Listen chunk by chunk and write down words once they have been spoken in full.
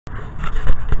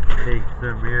Takes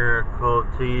a miracle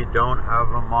till you don't have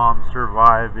a mom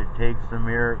survive. It takes a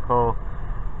miracle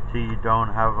till you don't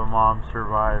have a mom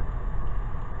survive.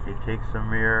 It takes a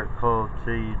miracle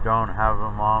till you don't have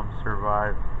a mom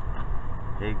survive.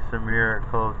 Takes a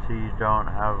miracle till you don't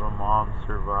have a mom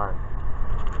survive.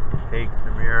 Takes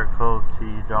a miracle till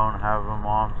you don't have a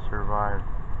mom survive.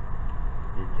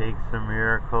 It takes a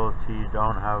miracle till you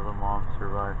don't have a mom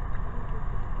survive.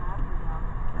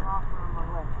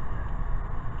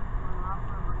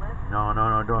 No, no,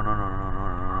 no, no, no, no, no, no,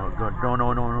 no, no, no,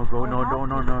 no, no, no, go, no, no,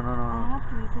 no, no, no,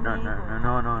 no, no, no,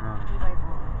 no, no, no.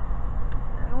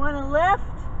 You want a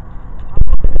lift?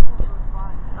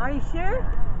 Are you sure?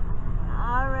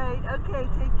 All right. Okay.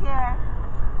 Take care.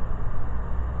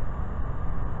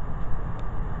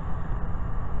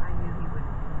 I knew he would.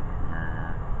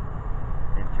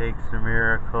 It takes a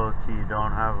miracle till you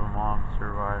don't have a mom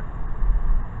survive.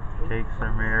 Takes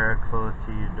a miracle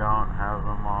till you don't have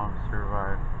a mom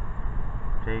survive.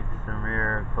 Takes a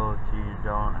miracle till you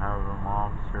don't have a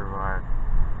mom survive.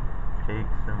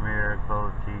 Takes a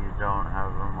miracle till you don't have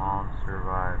a mom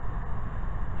survive.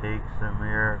 Takes a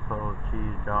miracle till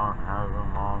you don't have a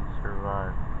mom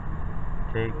survive.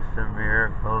 Takes a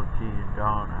miracle till you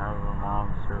don't have a mom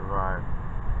survive.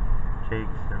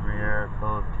 Takes a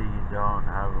miracle till you don't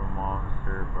have a mom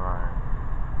survive.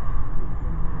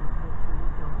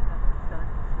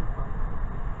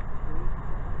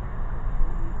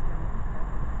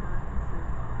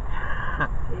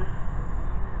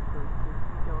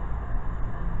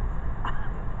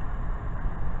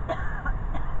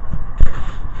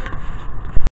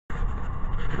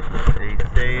 They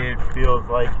say it feels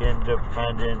like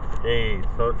Independence Day.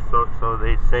 So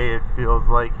they say it feels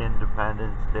like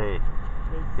Independence Day.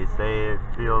 They say it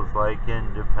feels like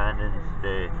Independence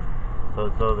Day.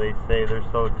 So they say they're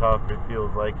so tough it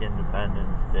feels like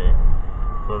Independence Day.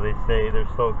 So they say they're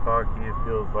so cocky it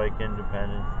feels like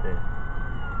Independence Day.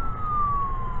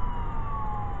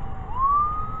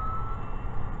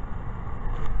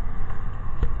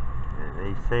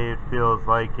 They say it feels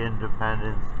like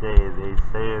Independence Day. They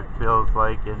say it feels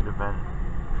like Independence.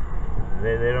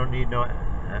 They don't need no.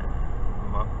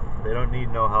 They don't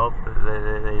need no help.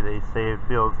 They say it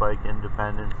feels like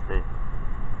Independence Day.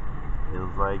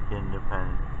 Feels like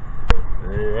Independence.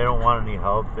 They don't want any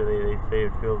help. They say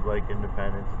it feels like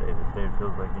Independence Day. They say it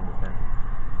feels like Independence.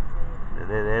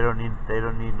 They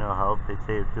don't need no help. They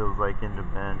say it feels like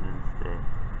Independence Day.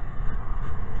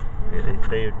 They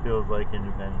say it feels like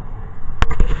Independence Day.